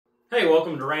Hey,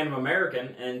 welcome to Random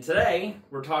American, and today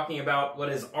we're talking about what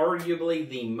is arguably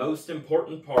the most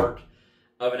important part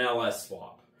of an LS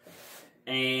swap,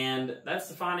 and that's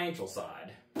the financial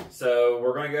side. So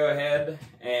we're going to go ahead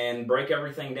and break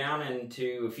everything down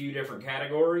into a few different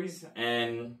categories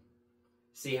and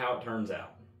see how it turns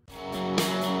out.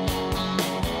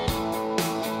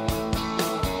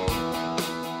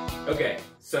 Okay,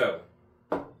 so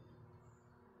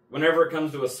whenever it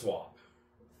comes to a swap,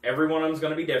 every one of them is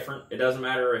going to be different. It doesn't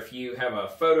matter if you have a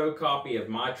photocopy of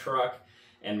my truck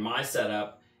and my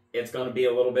setup, it's going to be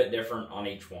a little bit different on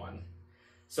each one.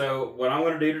 So what I'm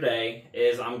going to do today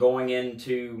is I'm going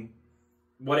into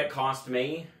what it cost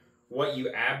me, what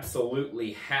you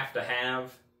absolutely have to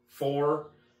have for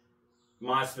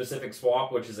my specific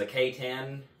swap, which is a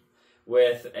K10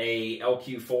 with a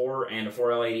LQ4 and a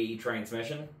 4L80E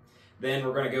transmission. Then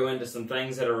we're going to go into some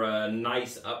things that are a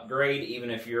nice upgrade, even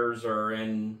if yours are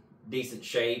in decent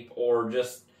shape, or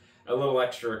just a little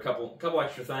extra, a couple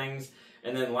extra things.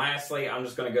 And then lastly, I'm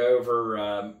just going to go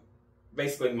over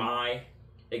basically my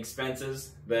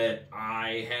expenses that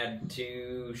I had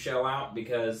to shell out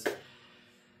because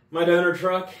my donor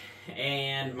truck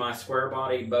and my square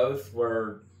body both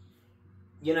were,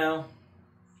 you know,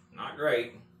 not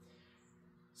great.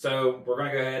 So we're going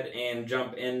to go ahead and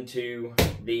jump into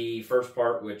the first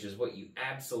part, which is what you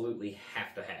absolutely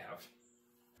have to have.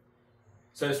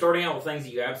 So starting out with things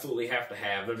that you absolutely have to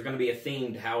have, there's going to be a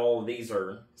theme to how all of these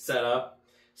are set up.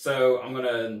 So I'm going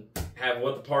to have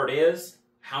what the part is,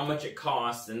 how much it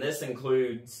costs, and this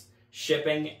includes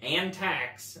shipping and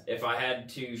tax if I had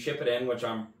to ship it in, which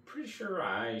I'm pretty sure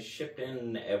I shipped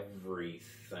in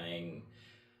everything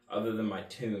other than my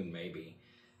tune maybe.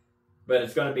 But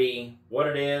it's going to be what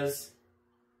it is,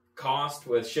 cost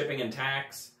with shipping and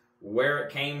tax, where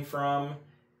it came from,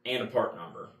 and a part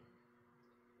number.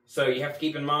 So you have to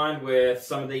keep in mind with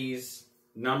some of these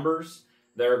numbers,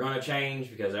 they're going to change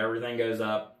because everything goes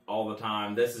up all the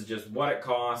time. This is just what it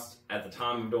cost at the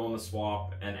time of doing the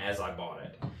swap and as I bought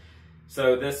it.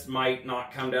 So this might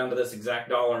not come down to this exact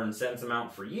dollar and cents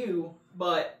amount for you,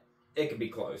 but it could be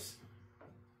close.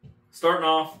 Starting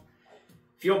off,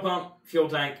 fuel pump, fuel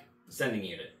tank, sending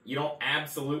unit. You don't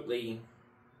absolutely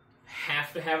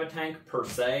have to have a tank per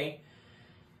se,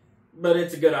 but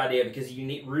it's a good idea because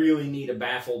you really need a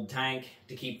baffled tank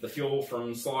to keep the fuel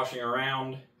from sloshing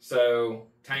around. So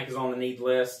tank is on the need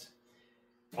list.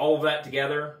 All of that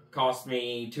together cost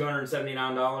me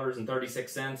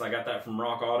 $279.36. I got that from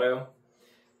Rock Auto.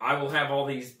 I will have all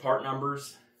these part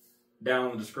numbers down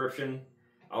in the description.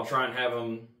 I'll try and have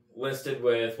them listed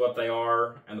with what they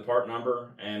are and the part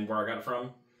number and where I got it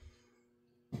from.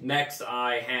 Next,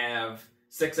 I have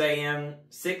 6AN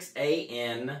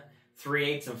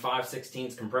 3/8 and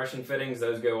 5/16 compression fittings.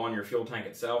 Those go on your fuel tank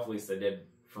itself, at least they did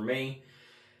for me.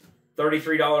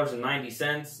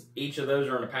 $33.90. Each of those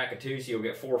are in a pack of 2, so you'll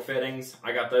get 4 fittings.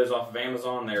 I got those off of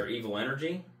Amazon. They're Evil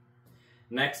Energy.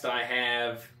 Next, I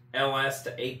have LS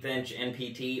to 1/8 inch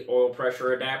NP208 oil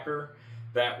pressure adapter.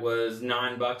 That was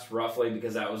 $9 roughly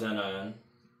because that was in a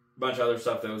bunch of other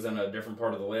stuff that was in a different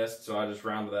part of the list, so I just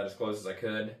rounded that as close as I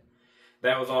could.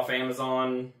 That was off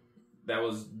Amazon. That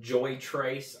was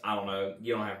Joytrace. I don't know.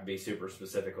 You don't have to be super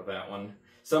specific with that one.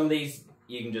 Some of these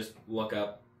you can just look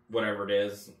up whatever it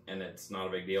is, and it's not a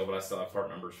big deal, but I still have part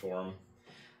numbers for them.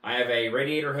 I have a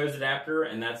radiator hose adapter,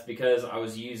 and that's because I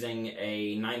was using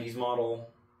a 90s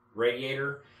model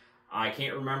radiator. I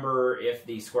can't remember if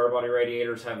the square body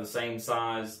radiators have the same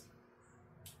size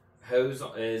hose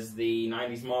as the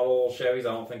 90s model Chevys.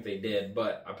 I don't think they did,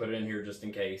 but I put it in here just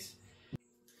in case.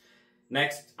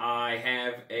 Next, I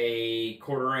have a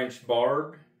 1/4 inch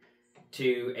barb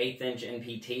to 1/8 inch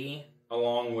NPT,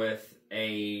 along with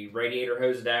a radiator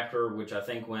hose adapter, which I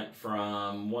think went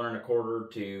from 1 1/4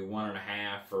 to 1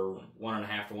 1/2, or 1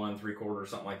 1/2 to 1 3/4,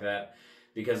 something like that,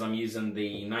 because I'm using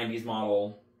the 90s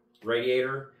model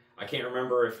radiator. I can't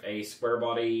remember if a square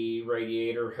body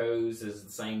radiator hose is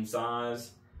the same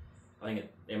size. I think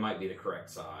it might be the correct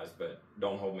size, but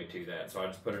don't hold me to that. So I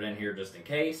just put it in here just in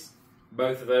case.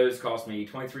 Both of those cost me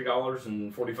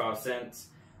 $23.45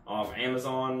 off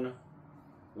Amazon.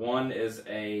 One is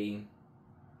I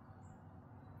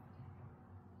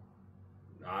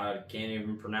can't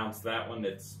even pronounce that one.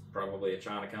 It's probably a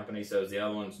China company. So the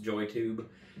other one's Joytube.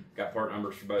 Got part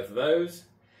numbers for both of those.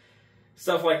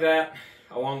 Stuff like that,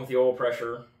 along with the oil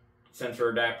pressure sensor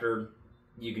adapter.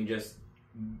 You can just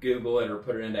Google it or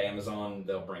put it into Amazon.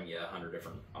 They'll bring you 100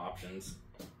 different options.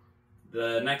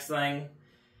 The next thing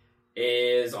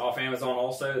is off Amazon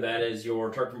also. That is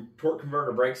your torque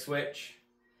converter brake switch.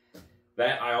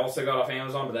 That I also got off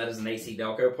Amazon, but that is an AC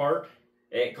Delco part.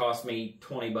 It cost me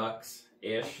 20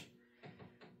 bucks-ish.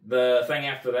 The thing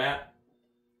after that,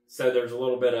 so there's a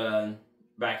little bit of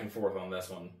back and forth on this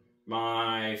one.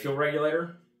 My fuel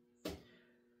regulator,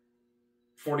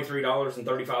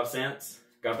 $43.35.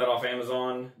 Got that off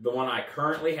Amazon. The one I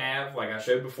currently have, like I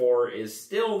showed before, is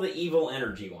still the Evil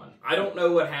Energy one. I don't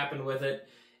know what happened with it.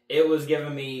 It was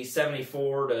giving me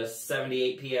 74 to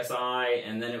 78 PSI,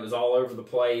 and then it was all over the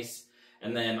place.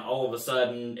 And then all of a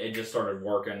sudden, it just started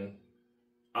working.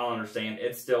 I don't understand.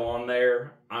 It's still on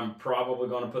there. I'm probably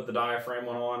going to put the diaphragm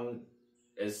one on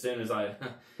as soon as I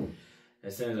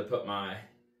put my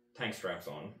tank straps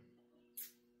on.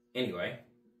 Anyway,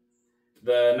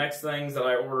 the next things that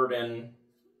I ordered in,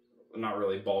 not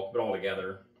really bulk, but all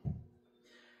together,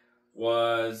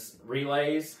 was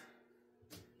relays.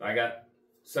 I got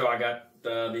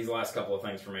these last couple of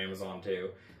things from Amazon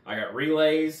too. I got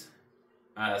relays,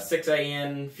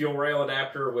 6AN fuel rail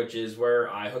adapter, which is where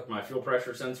I hook my fuel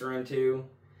pressure sensor into,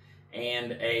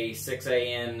 and a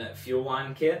 6AN fuel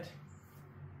line kit.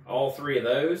 All three of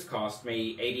those cost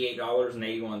me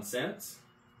 $88.81.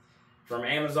 From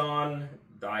Amazon,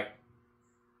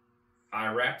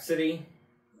 iRhapsody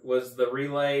was the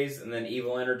relays, and then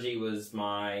Evil Energy was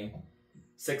my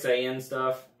 6AN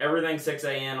stuff. Everything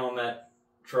 6AN on that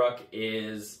truck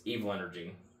is Evil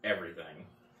Energy. Everything.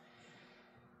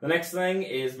 The next thing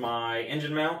is my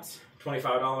engine mounts,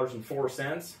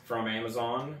 $25.04 from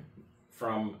Amazon,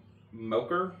 from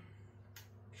Moker.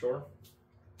 Sure.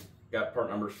 Got part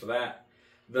numbers for that.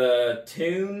 The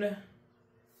tune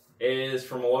is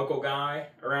from a local guy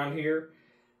around here.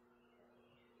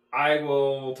 I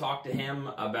will talk to him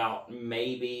about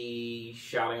maybe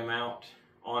shouting him out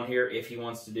on here if he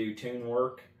wants to do tune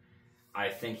work. I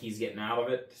think he's getting out of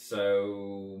it,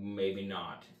 so maybe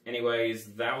not.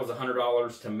 Anyways, that was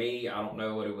 $100 to me. I don't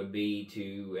know what it would be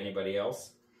to anybody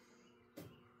else.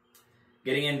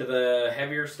 Getting into the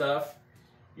heavier stuff,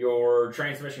 your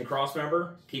transmission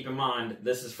crossmember. Keep in mind,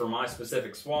 this is for my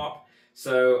specific swap.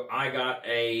 So I got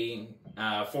a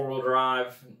four-wheel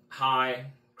drive high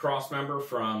crossmember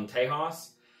from Tejas.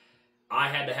 I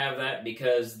had to have that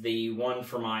because the one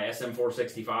for my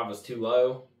SM465 was too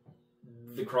low.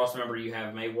 The crossmember you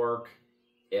have may work.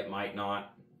 It might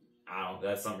not.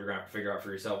 That's something you're going to have to figure out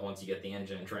for yourself once you get the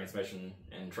engine and transmission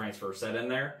and transfer set in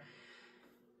there.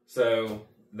 So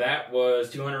that was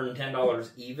 $210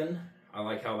 even. I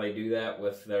like how they do that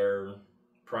with their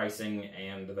pricing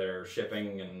and their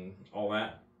shipping and all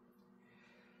that.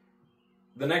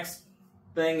 The next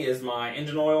thing is my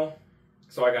engine oil.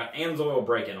 So I got Amsoil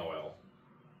break-in oil.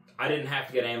 I didn't have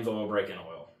to get Amsoil break-in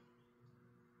oil,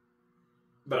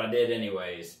 but I did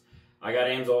anyways. I got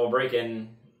Amsoil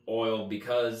break-in oil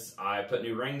because I put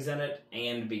new rings in it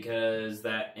and because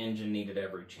that engine needed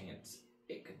every chance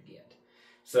it could get.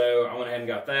 So I went ahead and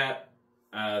got that.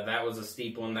 That was a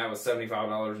steep one. That was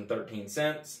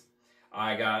 $75.13.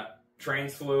 I got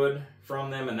trans fluid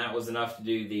from them, and that was enough to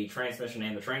do the transmission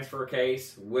and the transfer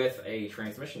case with a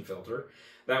transmission filter.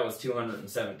 That was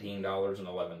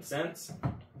 $217.11.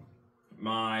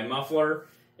 My muffler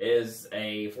is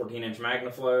a 14-inch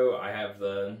MagnaFlow. I have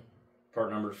the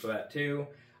part numbers for that too.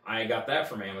 I got that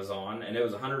from Amazon, and it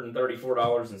was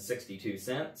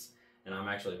 $134.62, and I'm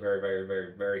actually very, very,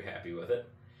 very, very happy with it.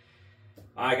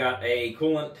 I got a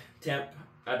coolant temp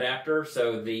adapter,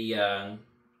 so the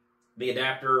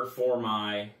adapter for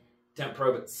my temp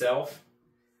probe itself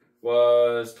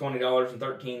was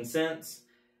 $20.13.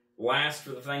 Last, for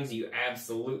the things you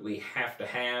absolutely have to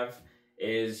have,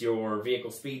 is your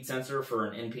vehicle speed sensor for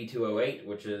an NP208,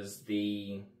 which is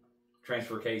the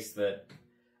transfer case that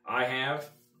I have.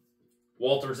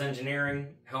 Walters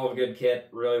Engineering, hell of a good kit,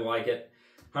 really like it.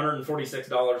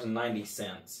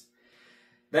 $146.90.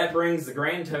 That brings the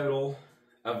grand total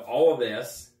of all of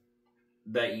this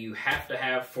that you have to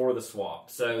have for the swap.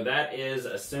 So that is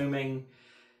assuming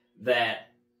that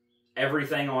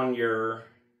everything on your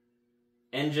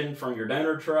engine from your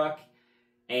donor truck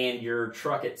and your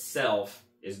truck itself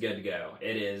is good to go.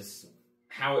 It is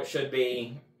how it should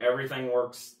be. Everything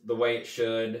works the way it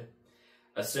should.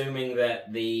 Assuming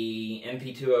that the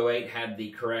NP208 had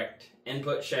the correct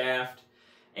input shaft,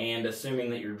 and assuming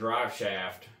that your drive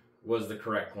shaft was the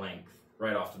correct length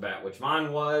right off the bat, which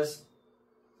mine was,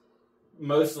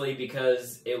 mostly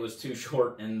because it was too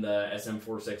short in the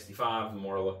SM465 the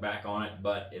more I look back on it,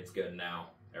 but it's good now.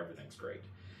 Everything's great.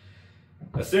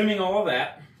 Assuming all of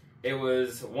that, it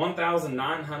was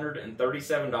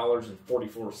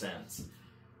 $1,937.44.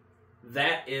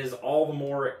 That is all the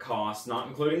more it costs, not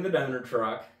including the donor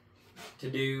truck,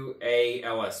 to do a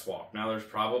LS swap. Now, there's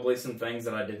probably some things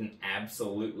that I didn't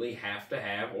absolutely have to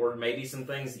have, or maybe some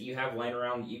things that you have laying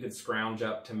around that you could scrounge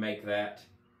up to make that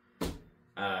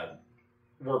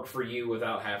work for you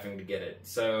without having to get it.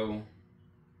 So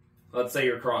let's say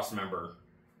your cross member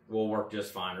will work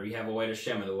just fine, or you have a way to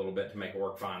shim it a little bit to make it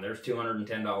work fine. There's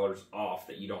 $210 off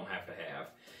that you don't have to have.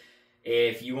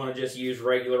 If you want to just use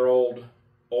regular old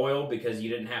oil because you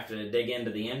didn't have to dig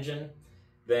into the engine,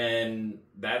 then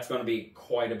that's going to be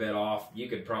quite a bit off. You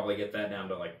could probably get that down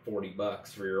to like $40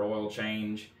 for your oil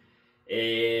change.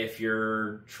 If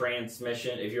your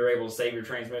transmission, if you're able to save your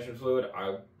transmission fluid,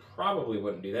 I probably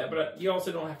wouldn't do that, but you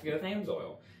also don't have to go with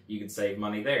Amsoil. You can save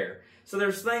money there. So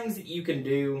there's things that you can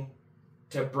do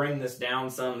to bring this down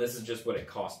some. This is just what it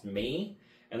cost me,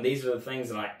 and these are the things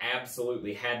that I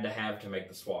absolutely had to have to make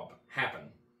the swap happen.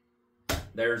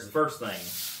 There's the first thing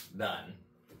done.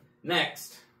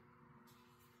 Next,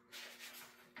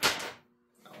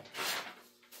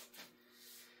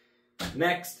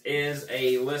 next is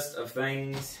a list of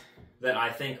things that I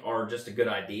think are just a good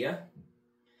idea.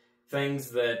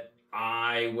 Things that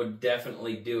I would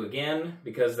definitely do again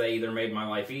because they either made my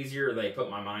life easier or they put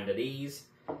my mind at ease.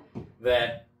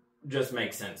 That just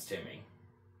make sense to me.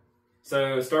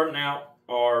 So starting out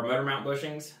are motor mount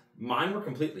bushings. Mine were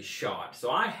completely shot,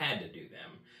 so I had to do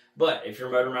them. But if your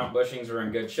motor mount bushings are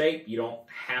in good shape, you don't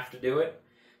have to do it.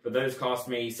 But those cost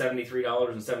me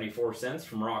 $73.74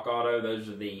 from Rock Auto. Those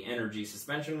are the energy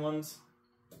suspension ones.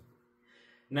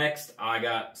 Next, I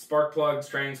got spark plugs,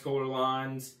 transcooler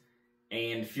lines,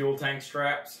 and fuel tank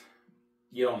straps.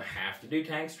 You don't have to do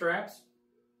tank straps,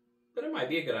 but it might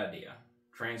be a good idea.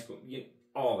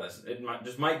 All this, it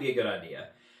just might be a good idea.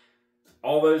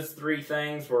 All those three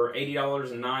things were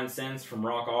 $80.09 from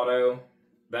Rock Auto.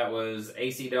 That was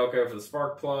AC Delco for the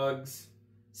spark plugs,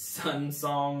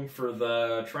 Sunsong for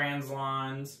the trans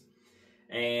lines,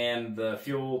 and the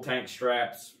fuel tank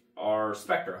straps are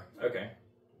Spectra. Okay.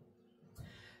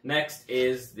 Next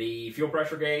is the fuel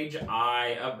pressure gauge.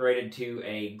 I upgraded to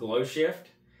a glow shift.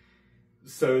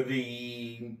 So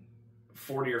the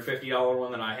 $40 or $50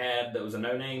 one that I had that was a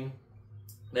no-name,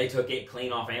 they took it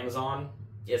clean off Amazon.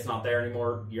 It's not there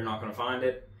anymore. You're not going to find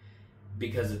it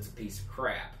because it's a piece of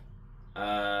crap.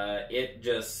 It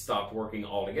just stopped working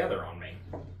altogether on me.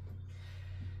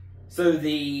 So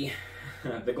the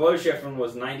glow shift one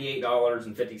was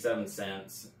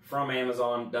 $98.57 from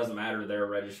Amazon. Doesn't matter, they're a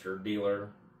registered dealer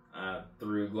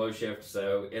through Glow Shift,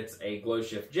 so it's a Glow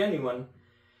Shift Genuine,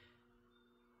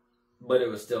 but it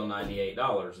was still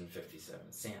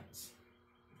 $98.57.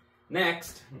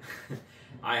 Next,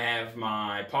 I have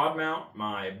my pod mount,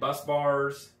 my bus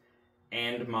bars,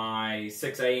 and my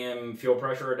 6 AM fuel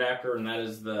pressure adapter, and that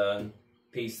is the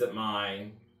piece that my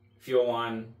fuel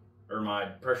line, or my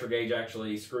pressure gauge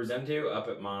actually screws into up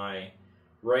at my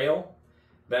rail.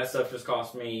 That stuff just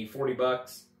cost me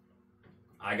 $40.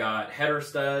 I got header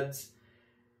studs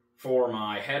for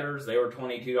my headers. They were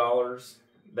 $22.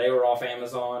 They were off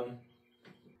Amazon.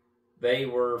 They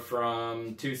were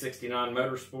from 269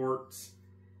 Motorsports.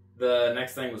 The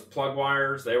next thing was plug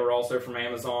wires. They were also from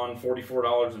Amazon,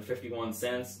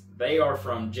 $44.51. They are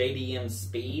from JDM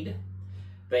Speed.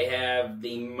 They have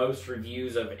the most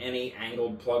reviews of any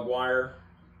angled plug wire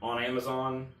on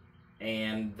Amazon,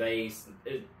 and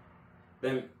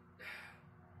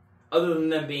other than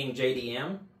them being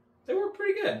JDM, they were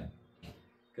pretty good.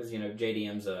 Because, you know,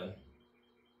 JDM's a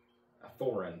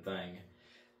foreign thing.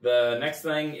 The next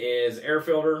thing is air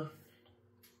filter.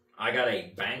 I got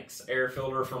a Banks air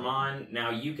filter for mine. Now,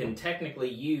 you can technically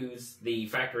use the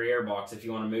factory air box if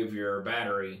you want to move your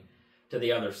battery to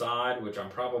the other side, which I'm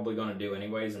probably going to do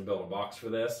anyways and build a box for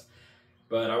this.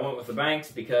 But I went with the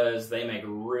Banks because they make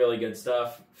really good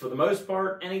stuff. For the most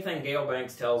part, anything Gale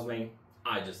Banks tells me,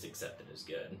 I just accept it as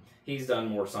good. He's done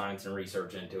more science and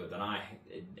research into it than I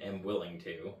am willing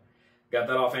to. Got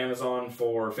that off Amazon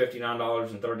for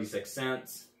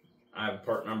 $59.36. I have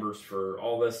part numbers for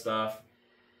all this stuff.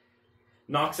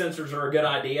 Knock sensors are a good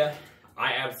idea.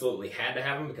 I absolutely had to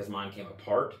have them because mine came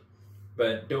apart.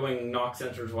 But doing knock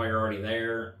sensors while you're already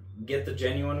there, get the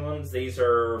genuine ones. These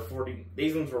ones were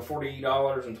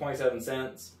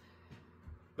 $40.27,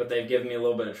 but they've given me a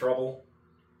little bit of trouble.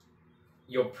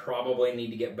 You'll probably need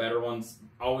to get better ones.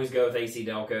 Always go with AC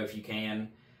Delco if you can.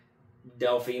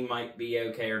 Delphi might be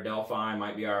okay, or Delphi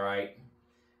might be alright.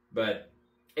 But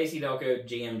AC Delco,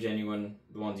 GM Genuine,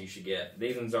 the ones you should get.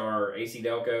 These ones are AC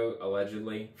Delco,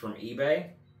 allegedly, from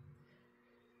eBay.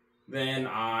 Then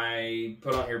I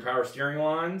put on here power steering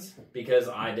lines because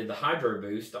I did the hydro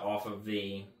boost off of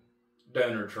the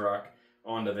donor truck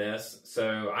onto this.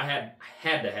 So I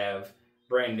had to have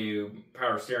brand new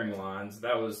power steering lines.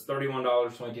 That was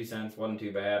 $31.22, wasn't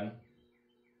too bad.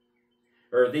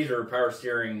 Or these are power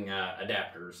steering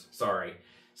adapters, sorry.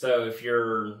 So if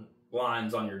your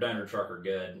lines on your donor truck are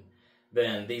good,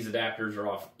 Then these adapters are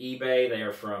off eBay. They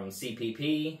are from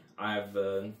CPP. I have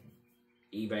the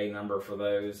eBay number for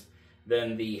those.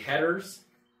 Then the headers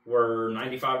were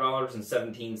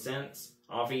 $95.17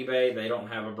 off eBay. They don't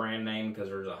have a brand name because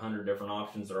there's 100 different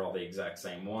options. They're all the exact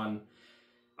same one.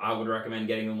 I would recommend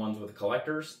getting the ones with the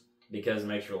collectors because it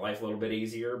makes your life a little bit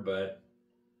easier, but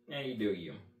yeah, you do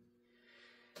you.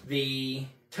 The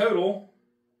total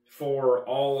for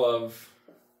all of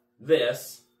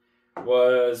this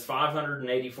was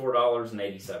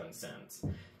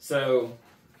 $584.87. So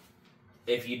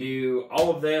if you do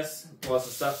all of this plus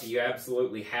the stuff that you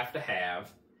absolutely have to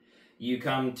have, you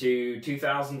come to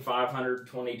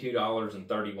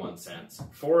 $2,522.31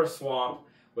 for a swap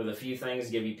with a few things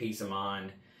to give you peace of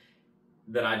mind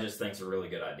that I just think is a really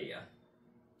good idea.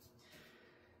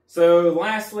 So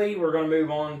lastly, we're going to move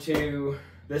on to,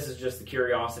 this is just the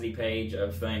curiosity page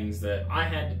of things that I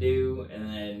had to do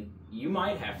and then you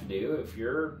might have to do if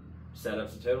your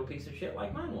setup's a total piece of shit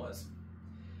like mine was.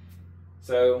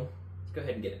 So let's go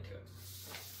ahead and get into it.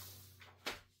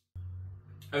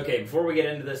 Okay, before we get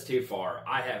into this too far,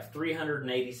 I have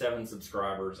 387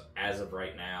 subscribers as of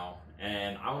right now,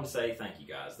 and I want to say thank you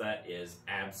guys. That is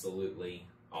absolutely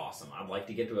awesome. I'd like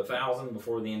to get to 1,000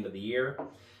 before the end of the year,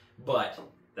 but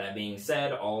that being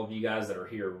said, all of you guys that are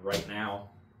here right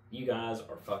now, you guys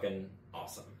are fucking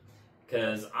awesome.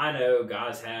 Because I know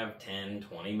guys have 10,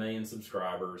 20 million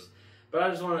subscribers, but I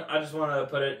just want to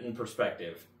put it in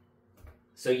perspective.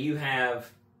 So you have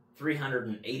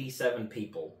 387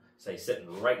 people, say,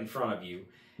 sitting right in front of you,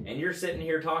 and you're sitting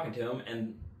here talking to them,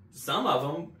 and some of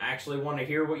them actually want to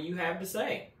hear what you have to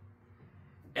say.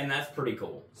 And that's pretty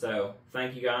cool. So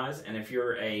thank you guys, and if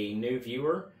you're a new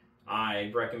viewer,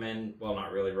 I recommend, well,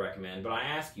 not really recommend, but I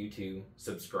ask you to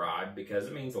subscribe because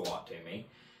it means a lot to me.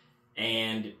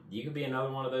 And you could be another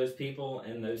one of those people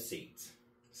in those seats.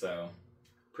 So,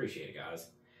 appreciate it, guys.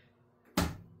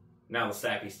 Now the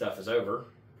sappy stuff is over.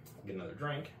 Get another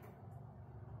drink.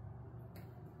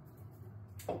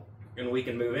 And we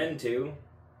can move into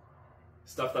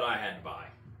stuff that I had to buy.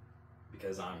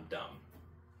 Because I'm dumb.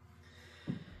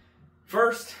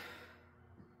 First,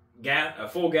 a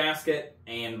full gasket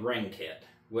and ring kit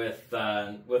with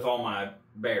all my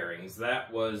bearings.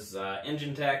 That was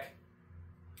Engine Tech.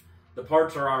 The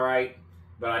parts are alright,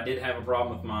 but I did have a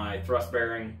problem with my thrust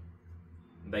bearing.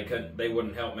 They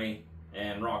wouldn't help me,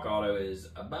 and Rock Auto is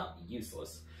about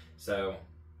useless. So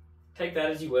take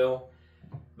that as you will.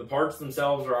 The parts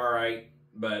themselves are alright,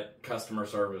 but customer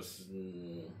service.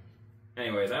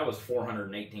 Anyways, that was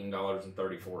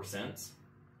 $418.34.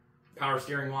 Power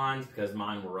steering lines, because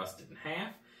mine were rusted in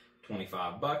half,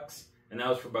 $25, and that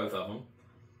was for both of them.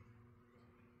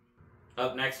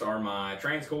 Up next are my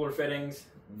transcooler fittings.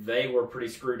 They were pretty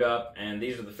screwed up, and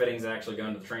these are the fittings that actually go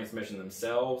into the transmission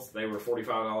themselves. They were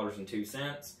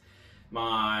 $45.02.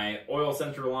 My oil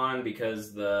sensor line,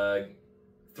 because the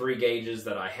 3 gauges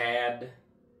that I had,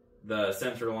 the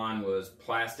sensor line was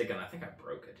plastic, and I think I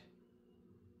broke it.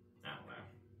 I don't know.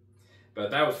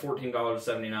 But that was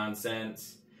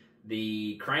 $14.79.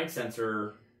 The crank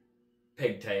sensor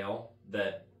pigtail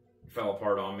that fell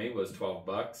apart on me was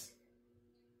 $12.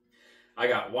 I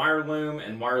got wire loom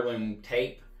and wire loom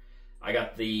tape. I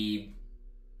got the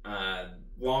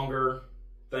longer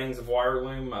things of wire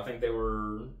loom. I think they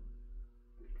were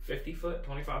 50 foot,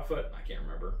 25 foot. I can't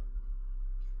remember.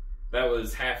 That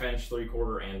was 1/2 inch,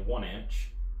 3/4, and 1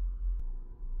 inch.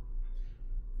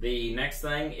 The next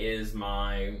thing is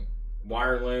my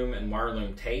wire loom and wire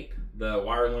loom tape. The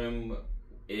wire loom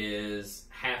is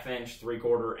 1/2 inch,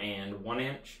 3/4, and 1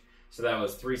 inch. So that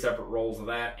was 3 separate rolls of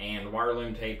that, and wire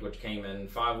loom tape, which came in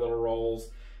 5 little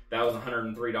rolls. That was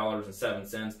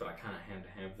 $103.07, but I kind of had to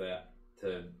have that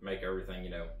to make everything, you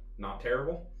know, not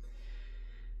terrible.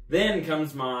 Then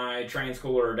comes my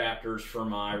transcooler adapters for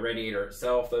my radiator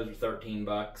itself. Those are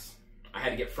 $13. I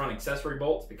had to get front accessory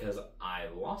bolts because I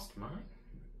lost mine.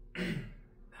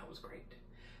 That was great.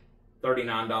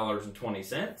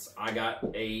 $39.20. I got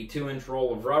a 2-inch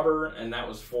roll of rubber, and that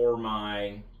was for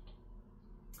my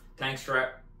tank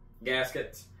strap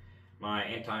gaskets. My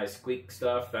anti-squeak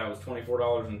stuff, that was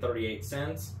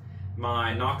 $24.38.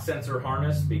 My knock sensor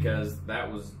harness, because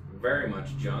that was very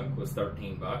much junk, was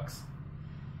 $13.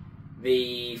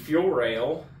 The fuel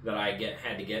rail that I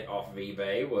had to get off of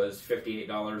eBay was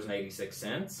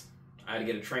 $58.86. I had to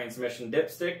get a transmission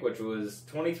dipstick, which was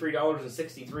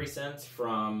 $23.63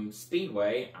 from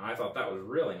Speedway, and I thought that was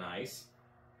really nice.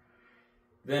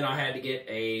 Then I had to get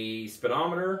a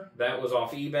speedometer. That was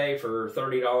off eBay for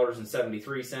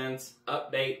 $30.73.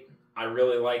 Update, I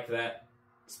really like that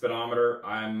speedometer.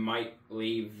 I might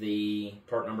leave the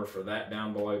part number for that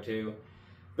down below too.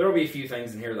 There will be a few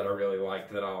things in here that I really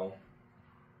liked that I'll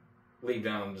leave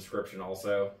down in the description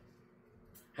also.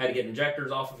 Had to get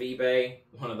injectors off of eBay.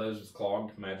 One of those was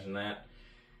clogged, imagine that.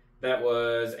 That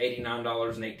was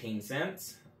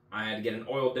 $89.18. I had to get an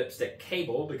oil dipstick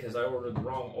cable because I ordered the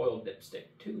wrong oil dipstick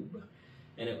tube.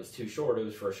 And it was too short, it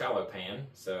was for a shallow pan,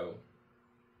 so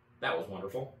that was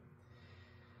wonderful.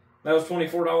 That was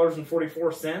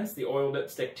 $24.44. The oil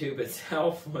dipstick tube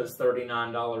itself was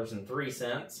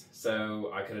 $39.03.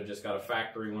 So I could have just got a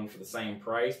factory one for the same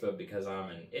price, but because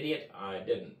I'm an idiot, I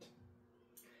didn't.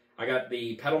 I got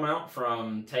the pedal mount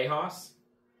from Tejas.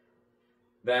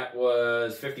 That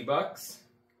was 50 bucks.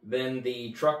 Then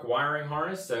the truck wiring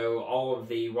harness, so all of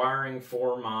the wiring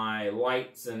for my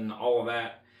lights and all of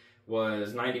that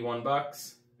was 91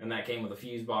 bucks. And that came with a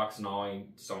fuse box and all. You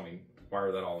saw me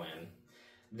wire that all in.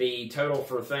 The total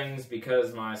for things,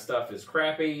 because my stuff is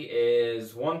crappy,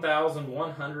 is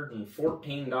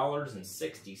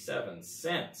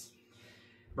 $1,114.67.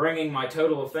 Bringing my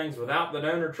total of things without the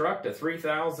donor truck to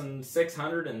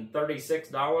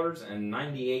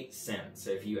 $3,636.98.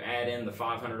 If you add in the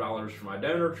 $500 for my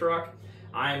donor truck,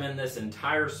 I am in this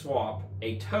entire swap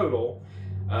a total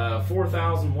of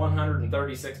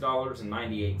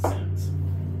 $4,136.98.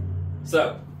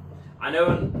 So, I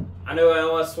know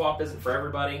LS swap isn't for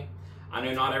everybody. I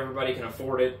know not everybody can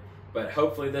afford it, but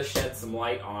hopefully this sheds some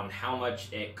light on how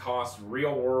much it costs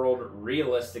real world,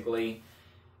 realistically,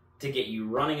 to get you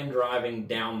running and driving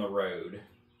down the road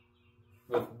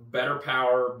with better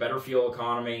power, better fuel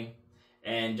economy,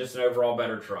 and just an overall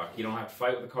better truck. You don't have to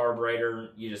fight with the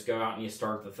carburetor. You just go out and you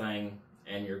start the thing,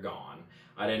 and you're gone.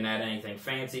 I didn't add anything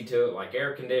fancy to it like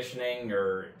air conditioning,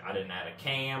 or I didn't add a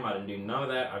cam. I didn't do none of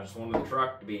that. I just wanted the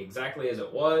truck to be exactly as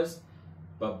it was,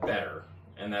 but better.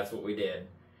 And that's what we did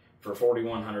for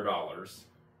 $4,100.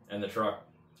 And the truck,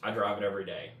 I drive it every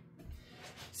day.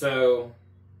 So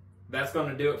that's going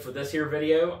to do it for this here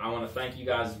video. I want to thank you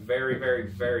guys very, very,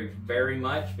 very, very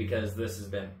much because this has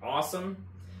been awesome.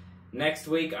 Next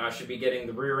week, I should be getting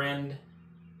the rear end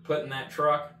put in that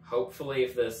truck. Hopefully,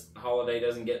 if this holiday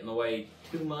doesn't get in the way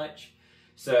too much.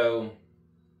 So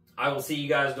I will see you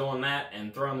guys doing that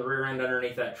and throwing the rear end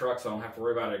underneath that truck so I don't have to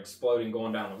worry about it exploding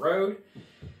going down the road.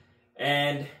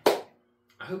 And I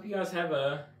hope you guys have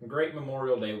a great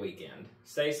Memorial Day weekend.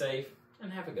 Stay safe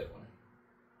and have a good one.